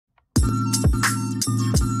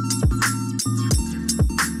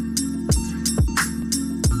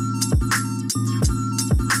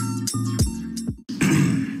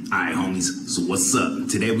What's up?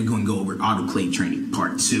 Today we're going to go over autoclave training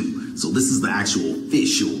part 2. So this is the actual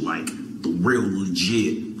official, like the real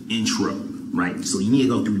legit intro, right? So you need to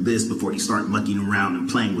go through this before you start mucking around and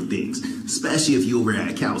playing with things. Especially if you're over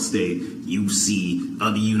at Cal State, UC,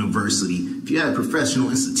 other university. If you're at a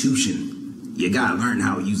professional institution, you gotta learn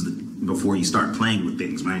how to use it before you start playing with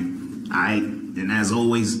things, man. Alright, and as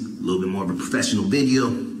always, a little bit more of a professional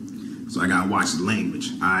video, so I gotta watch the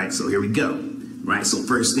language. Alright, so here we go. Right, so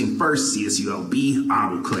first thing first, CSULB,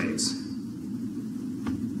 autoclaves.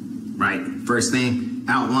 Right, first thing,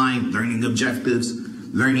 outline, learning objectives,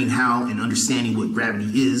 learning how and understanding what gravity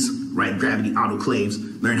is, right, gravity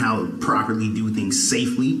autoclaves, learn how to properly do things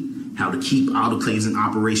safely, how to keep autoclaves in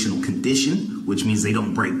operational condition, which means they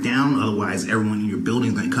don't break down, otherwise everyone in your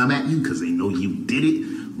building is gonna come at you because they know you did it,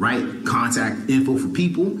 right, contact info for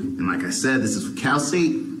people, and like I said, this is for Cal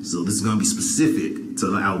State, so this is gonna be specific to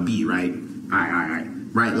the LB, right? All right.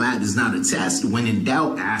 Right, lab is not a test. When in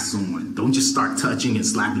doubt, ask someone. Don't just start touching and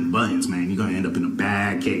slapping buttons, man. You're gonna end up in a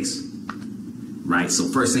bad case. Right, so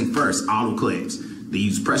first thing first, autoclaves. They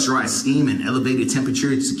use pressurized steam and elevated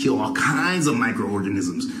temperatures to kill all kinds of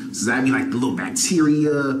microorganisms. So that'd be like the little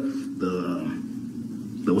bacteria, the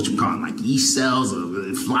what you call it, like yeast cells,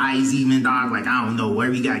 or flies even, dog. Like, I don't know,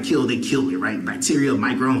 whatever you gotta kill, they kill it, right? Bacteria,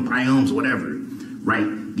 microbes, biomes, whatever,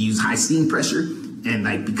 right? They use high steam pressure. And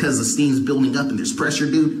like, because the steam's building up and there's pressure,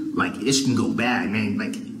 dude, like it can go bad, man.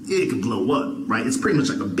 Like it could blow up, right? It's pretty much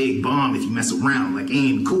like a big bomb if you mess around, like it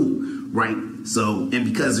ain't cool, right? So, and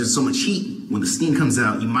because there's so much heat, when the steam comes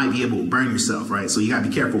out, you might be able to burn yourself, right? So you gotta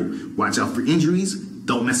be careful, watch out for injuries,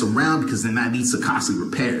 don't mess around because then that leads to costly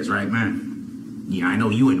repairs, right, man? Yeah, I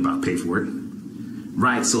know you ain't about to pay for it.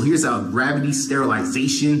 Right, so here's how gravity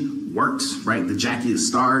sterilization works, right? The jacket is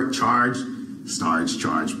start, charge,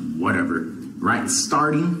 whatever. Right,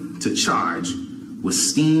 starting to charge with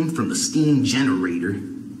steam from the steam generator.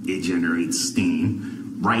 It generates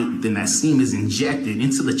steam, right? Then that steam is injected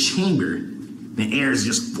into the chamber. Then air is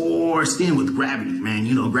just forced in with gravity, man.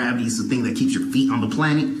 You know, gravity is the thing that keeps your feet on the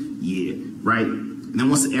planet. Yeah, right? And then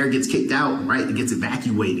once the air gets kicked out, right, it gets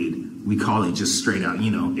evacuated. We call it just straight out,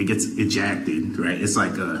 you know, it gets ejected, right? It's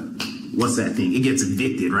like, what's that thing? It gets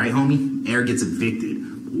evicted, right, homie? Air gets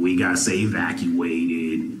evicted. We gotta say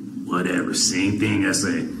evacuated. Whatever, same thing as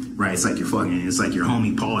a, right? It's like your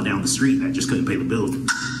homie Paul down the street that just couldn't pay the bill.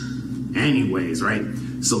 Anyways, right?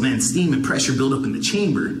 So then steam and pressure build up in the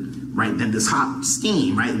chamber, right? Then this hot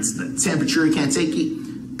steam, right? It's the temperature, can't take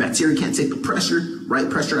it. Bacteria can't take the pressure, right?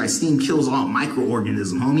 Pressurized steam kills all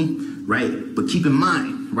microorganisms, homie, right? But keep in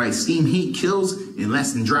mind, right? Steam heat kills in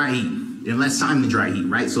less time than dry heat,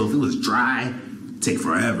 right? So if it was dry, it'd take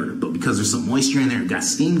forever. But because there's some moisture in there and got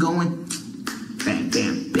steam going, bam,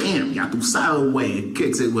 bam, bam, got the solid away. It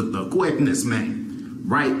kicks it with the quickness, man.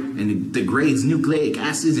 Right? And it degrades nucleic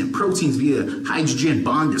acids and proteins via hydrogen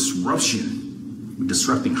bond disruption.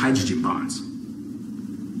 Disrupting hydrogen bonds.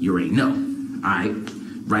 You already know. Alright?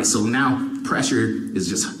 Right, so now pressure is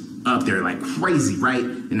just up there like crazy, right?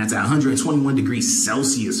 And that's at 121 degrees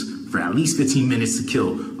Celsius for at least 15 minutes to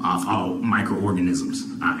kill off all microorganisms.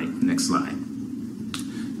 Alright, next slide.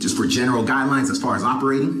 Just for general guidelines as far as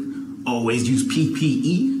operating, always use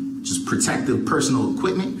PPE, just protective personal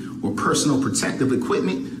equipment, or personal protective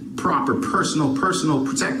equipment, proper personal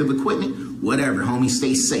protective equipment, whatever, homie,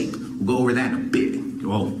 stay safe. We'll go over that in a bit.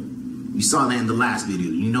 Well, you saw that in the last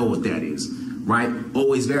video, you know what that is, right?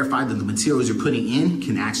 Always verify that the materials you're putting in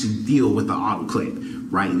can actually deal with the autoclave,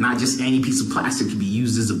 right? Not just any piece of plastic can be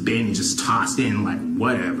used as a bin and just tossed in like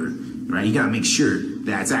whatever, right? You gotta make sure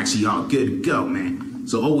that it's actually all good to go, man.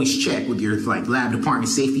 So always check with your like lab department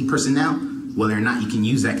safety personnel whether or not you can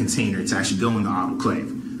use that container to actually go in the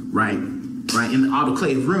autoclave, right? Right, in the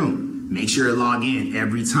autoclave room, make sure to log in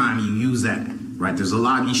every time you use that, right? There's a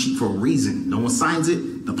login sheet for a reason. No one signs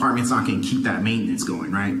it, the department's not gonna keep that maintenance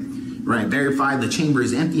going, right? Right, verify the chamber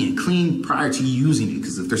is empty and clean prior to you using it,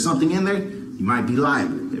 because if there's something in there, you might be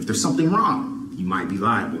liable. If there's something wrong, you might be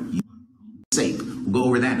liable. Safe, we'll go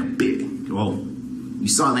over that in a bit. Well, you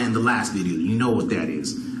saw that in the last video, you know what that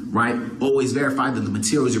is, right? Always verify that the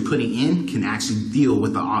materials you're putting in can actually deal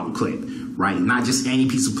with the autoclave, right? Not just any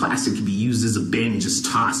piece of plastic can be used as a bin and just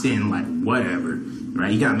tossed in like whatever,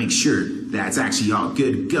 right? You gotta make sure that it's actually all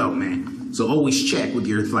good to go, man. So always check with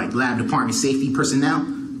your like lab department safety personnel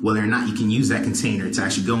whether or not you can use that container to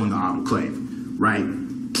actually go in the autoclave, right?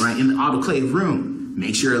 Right, in the autoclave room,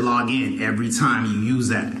 make sure to log in every time you use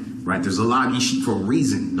that, right? There's a login sheet for a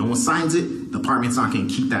reason. No one signs it, the department's not gonna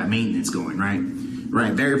keep that maintenance going, right?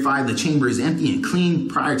 Right, verify the chamber is empty and clean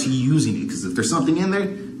prior to you using it, because if there's something in there,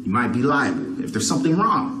 you might be liable. If there's something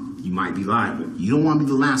wrong, you might be liable. You don't want to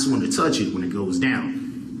be the last one to touch it when it goes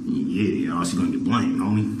down. Yeah, or else you're gonna get blamed,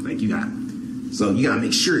 homie. Like you gotta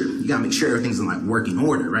make sure everything's in like working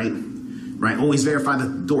order, right? Right, always verify that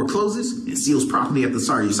the door closes and seals properly at the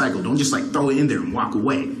start of your cycle. Don't just like throw it in there and walk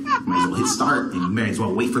away. You might as well hit start, and you may as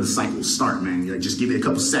well wait for the cycle to start, man. Like, just give it a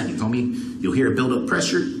couple seconds, homie. You'll hear it build up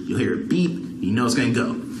pressure, you'll hear it beep, you know it's gonna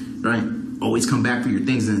go, right? Always come back for your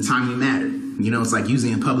things in a timely manner. You know, it's like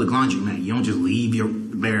using a public laundromat. You don't just leave your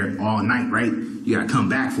there all night, right? You gotta come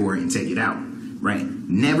back for it and take it out, right?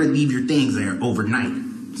 Never leave your things there overnight.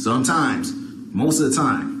 Sometimes, most of the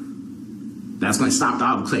time, that's going to stop the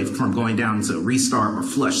autoclave from going down into a restart or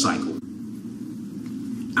flush cycle. All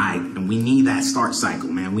right, and we need that start cycle,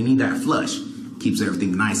 man. We need that flush. Keeps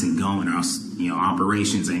everything nice and going, or else, you know,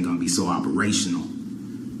 operations ain't going to be so operational.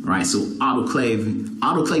 All right, so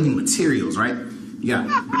autoclaving materials, right? You got,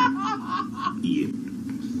 yeah.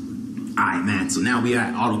 All right, man, so now we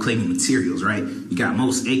got autoclaving materials, right? You got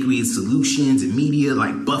most aqueous solutions and media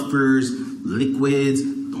like buffers, liquids.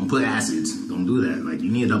 Don't put acids. Don't do that. Like, you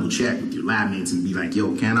need to double check with your lab mates and be like,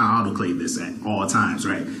 yo, can I autoclave this at all times,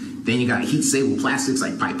 right? Then you got heat stable plastics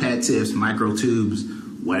like pipette tips, micro tubes,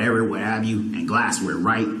 whatever, what have you, and glassware,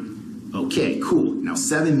 right? Okay, cool. Now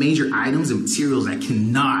 7 major items and materials that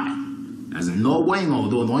cannot, as in no bueno,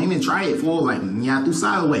 don't even try it for like, ya tu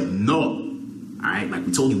sabes, way. No. All right, like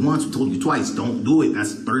we told you once, we told you twice, don't do it.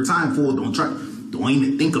 That's the 3rd time, fool. Don't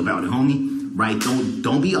even think about it, homie. Right,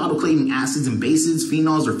 don't be autoclaving acids and bases,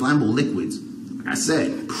 phenols, or flammable liquids. Like I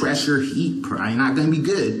said, pressure, heat, probably not going to be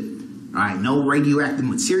good. All right, no radioactive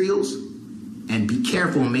materials, and be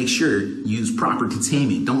careful and make sure you use proper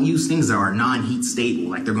containment. Don't use things that are non-heat stable,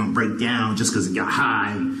 like they're going to break down just because it got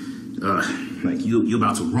high. Like you're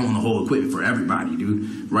about to ruin the whole equipment for everybody,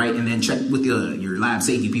 dude. Right, and then check with your lab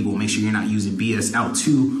safety people. Make sure you're not using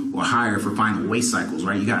BSL2 or higher for final waste cycles.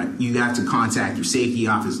 Right, you got to contact your safety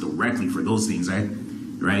office directly for those things.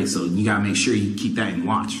 Right, so you got to make sure you keep that in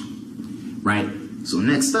watch. Right, so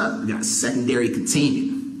next up, we got secondary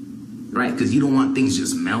containment. Right, because you don't want things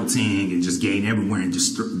just melting and just getting everywhere and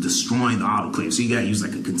just destroying the autoclave. So you got to use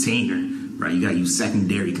like a container. Right, you got to use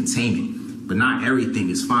secondary containment. But not everything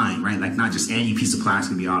is fine, right? Like not just any piece of plastic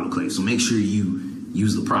can be autoclaved. So make sure you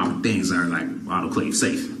use the proper things that are like autoclave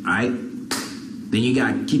safe, all right? Then you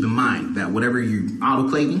gotta keep in mind that whatever you're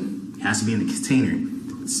autoclaving has to be in the container.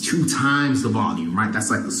 It's 2 times the volume, right?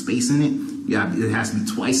 That's like the space in it. It has to be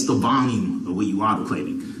twice the volume of what you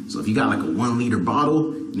autoclaving. So if you got like a 1 liter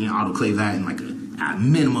bottle, you need to autoclave that in like at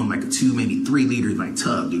minimum like a 2, maybe 3 liter like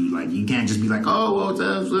tub, dude. Like you can't just be like, oh, well,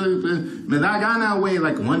 man, I got that way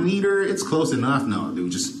like 1 liter, it's close enough. No,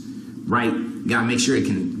 dude, just right. You gotta make sure it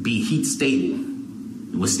can be heat stable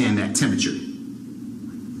and withstand that temperature.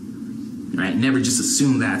 Right? Never just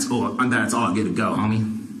assume that's all good to go,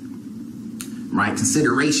 homie. Right?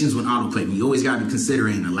 Considerations when autoclaving. You always gotta be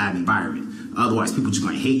considering a lab environment. Otherwise, people just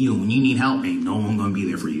gonna hate you, and when you need help, ain't no one gonna be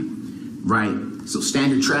there for you. Right? So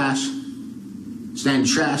standard trash,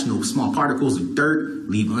 no small particles of dirt,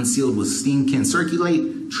 leave unsealed with steam can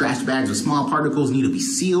circulate. Trash bags with small particles need to be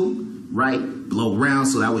sealed, right? Blow around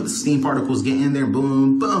so that way the steam particles get in there,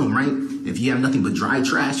 boom, boom, right? If you have nothing but dry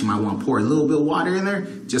trash, you might want to pour a little bit of water in there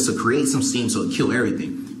just to create some steam so it kill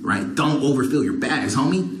everything, right? Don't overfill your bags,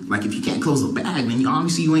 homie. Like if you can't close the bag, then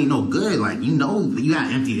obviously you ain't no good. Like, you know, you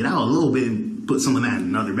gotta empty it out a little bit and put some of that in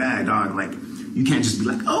another bag, dog. Like, you can't just be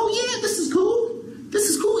like, oh yeah, this is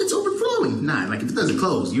cool, it's overflowing. Nah, like if it doesn't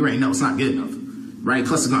close, you already know it's not good enough, right?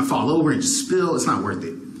 Plus it's gonna fall over and just spill, it's not worth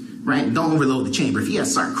it, right? Don't overload the chamber. If you gotta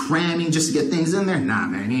start cramming just to get things in there, nah,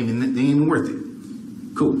 man, it ain't even worth it.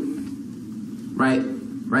 Cool, right?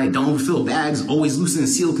 Don't overfill bags, always loosen and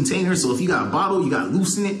seal containers. So if you got a bottle, you gotta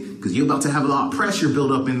loosen it because you're about to have a lot of pressure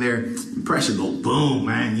build up in there. Pressure go boom,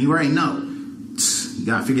 man, you already know. You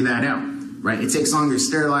gotta figure that out, right? It takes longer to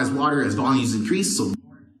sterilize water as volumes increase, so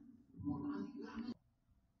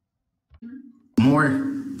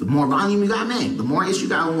the more volume you got, man, the more ice you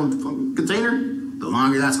got on the container, the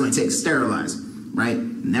longer that's going to take to sterilize, right?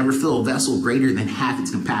 Never fill a vessel greater than half its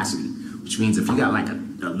capacity, which means if you got like a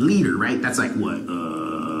liter, right, that's like what,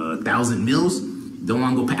 1,000 mils? You don't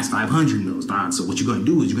want to go past 500 mils, dog. So what you're going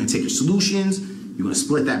to do is you're going to take your solutions, you're going to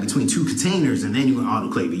split that between 2 containers, and then you're going to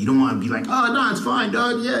autoclave it. You don't want to be like, oh, no, it's fine,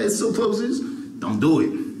 dog. Yeah, it's so close. Don't do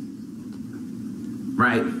it,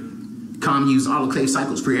 right? Common use autoclave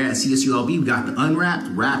cycles for your CSULB. We got the unwrapped,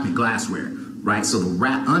 wrapped, and glassware, right? So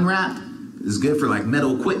the unwrapped is good for like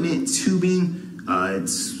metal equipment, tubing.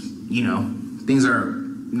 It's, you know, things are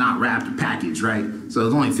not wrapped or packaged, right? So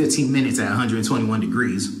it's only 15 minutes at 121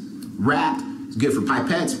 degrees. Wrapped is good for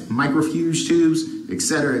pipettes, microfuge tubes,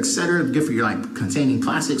 etc., etc. Good for your like containing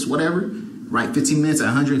plastics, whatever. Right, 15 minutes at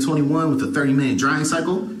 121 with a 30-minute drying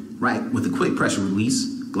cycle. Right, with a quick pressure release.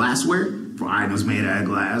 Glassware for items made out of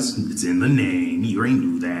glass. It's in the name. You already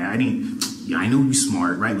knew that. I knew you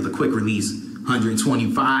smart. Right, with a quick release,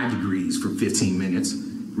 125 degrees for 15 minutes.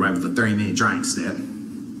 Right, with a 30-minute drying step.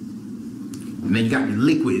 And then you got your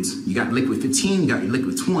liquids. You got liquid 15, you got your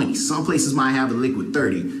liquid 20. Some places might have a liquid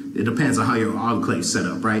 30. It depends on how your autoclave is set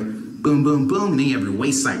up, right? Boom, boom, boom, and then you have your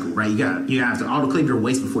waste cycle, right? You have to autoclave your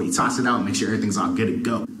waste before you toss it out and make sure everything's all good to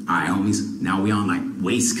go. All right, homies, now we on like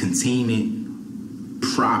waste containment,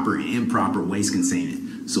 proper and improper waste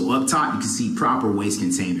containment. So up top, you can see proper waste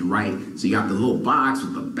containment, right? So you got the little box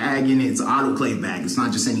with the bag in it. It's an autoclave bag. It's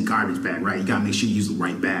not just any garbage bag, right? You gotta make sure you use the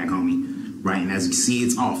right bag, homie, right? And as you can see,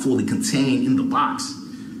 it's all fully contained in the box,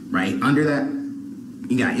 right? Under that,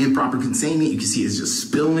 you got improper containment. You can see it's just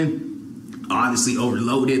spilling. Obviously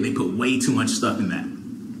overloaded. They put way too much stuff in that.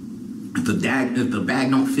 If the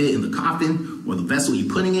bag don't fit in the coffin or the vessel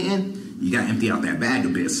you're putting it in, you gotta empty out that bag a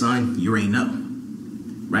bit, son. You already know.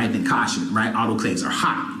 Right? Then caution, right? Autoclaves are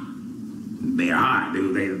hot. They are hot.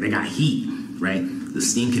 They got heat, right? The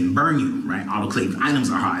steam can burn you, right? Autoclave items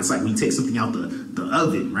are hot. It's like when you take something out the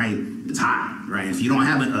oven, right? It's hot, right? If you don't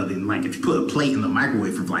have an oven, like if you put a plate in the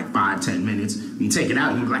microwave for like 5-10 minutes, when you take it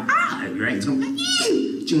out, you're like, ah, right? It's gonna be like,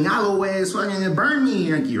 Chingalo ass fucking burn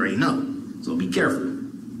me, like you already know. So be careful,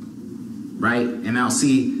 right? And now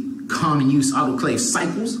see common use autoclave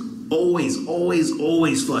cycles. Always, always,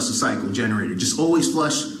 always flush the cycle generator. Just always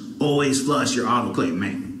flush your autoclave,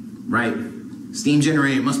 man, right? Steam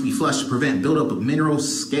generator must be flushed to prevent buildup of mineral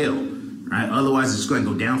scale, right? Otherwise, it's going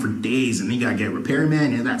to go down for days, and then you got to get a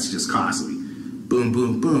repairman, and that's just costly. Boom,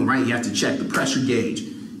 boom, boom, right? You have to check the pressure gauge,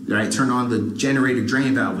 right? Turn on the generator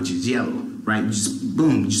drain valve, which is yellow, right? You just,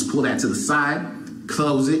 boom, you just pull that to the side,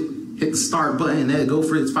 close it, hit the start button, let it go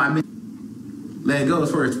for its 5 minutes. Let it go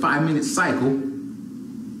for its 5-minute cycle.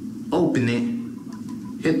 Open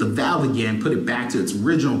it, hit the valve again, put it back to its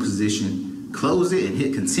original position, close it, and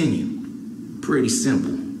hit continue. Pretty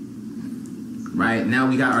simple, right? Now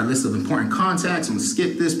we got our list of important contacts. I'm gonna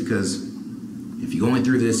skip this because if you're going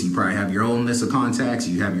through this, you probably have your own list of contacts.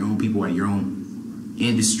 You have your own people at your own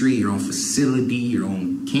industry, your own facility, your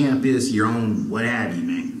own campus, your own what have you,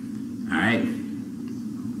 man. All right.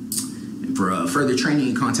 And for further training,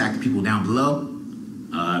 you contact the people down below.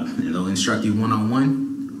 And they'll instruct you one-on-one.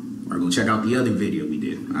 Or go check out the other video we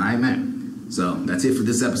did. All right, man. So that's it for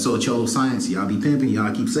this episode of Cholo Science. Y'all be pimping.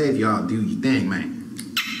 Y'all keep safe. Y'all do your thing, man.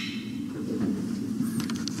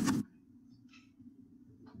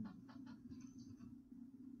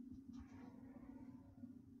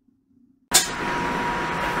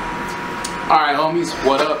 All right, homies.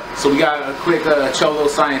 What up? So we got a quick Cholo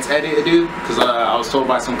Science edit to do because I was told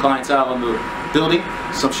by some clientele in the building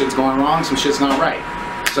some shit's going wrong, some shit's not right.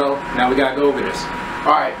 So now we gotta go over this.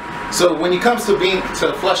 All right. So when it comes to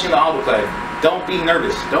flushing the autoclave, don't be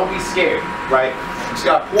nervous, don't be scared, right? You just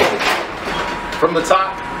gotta pull it from the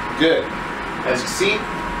top, good. As you see,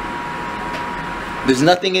 there's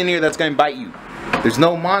nothing in here that's gonna bite you. There's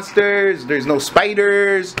no monsters, there's no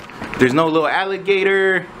spiders, there's no little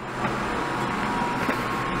alligator.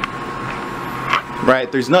 Right,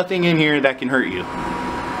 there's nothing in here that can hurt you.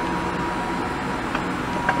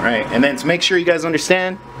 Right, and then to make sure you guys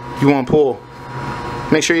understand, you wanna pull.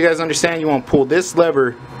 Make sure you guys understand you want to pull this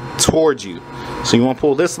lever towards you. So you want to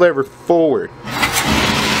pull this lever forward.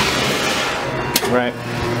 Right.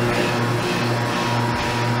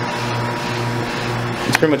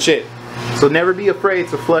 That's pretty much it. So never be afraid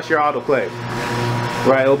to flush your autoclave.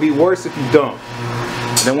 Right, it'll be worse if you don't.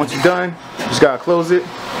 And then once you're done, you just gotta close it.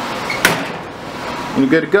 And you're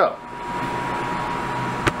good to go.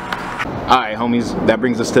 Alright homies, that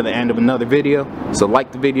brings us to the end of another video. So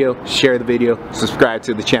like the video, share the video, subscribe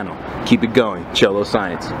to the channel. Keep it going. Cholo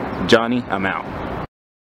Science. Johnny, I'm out.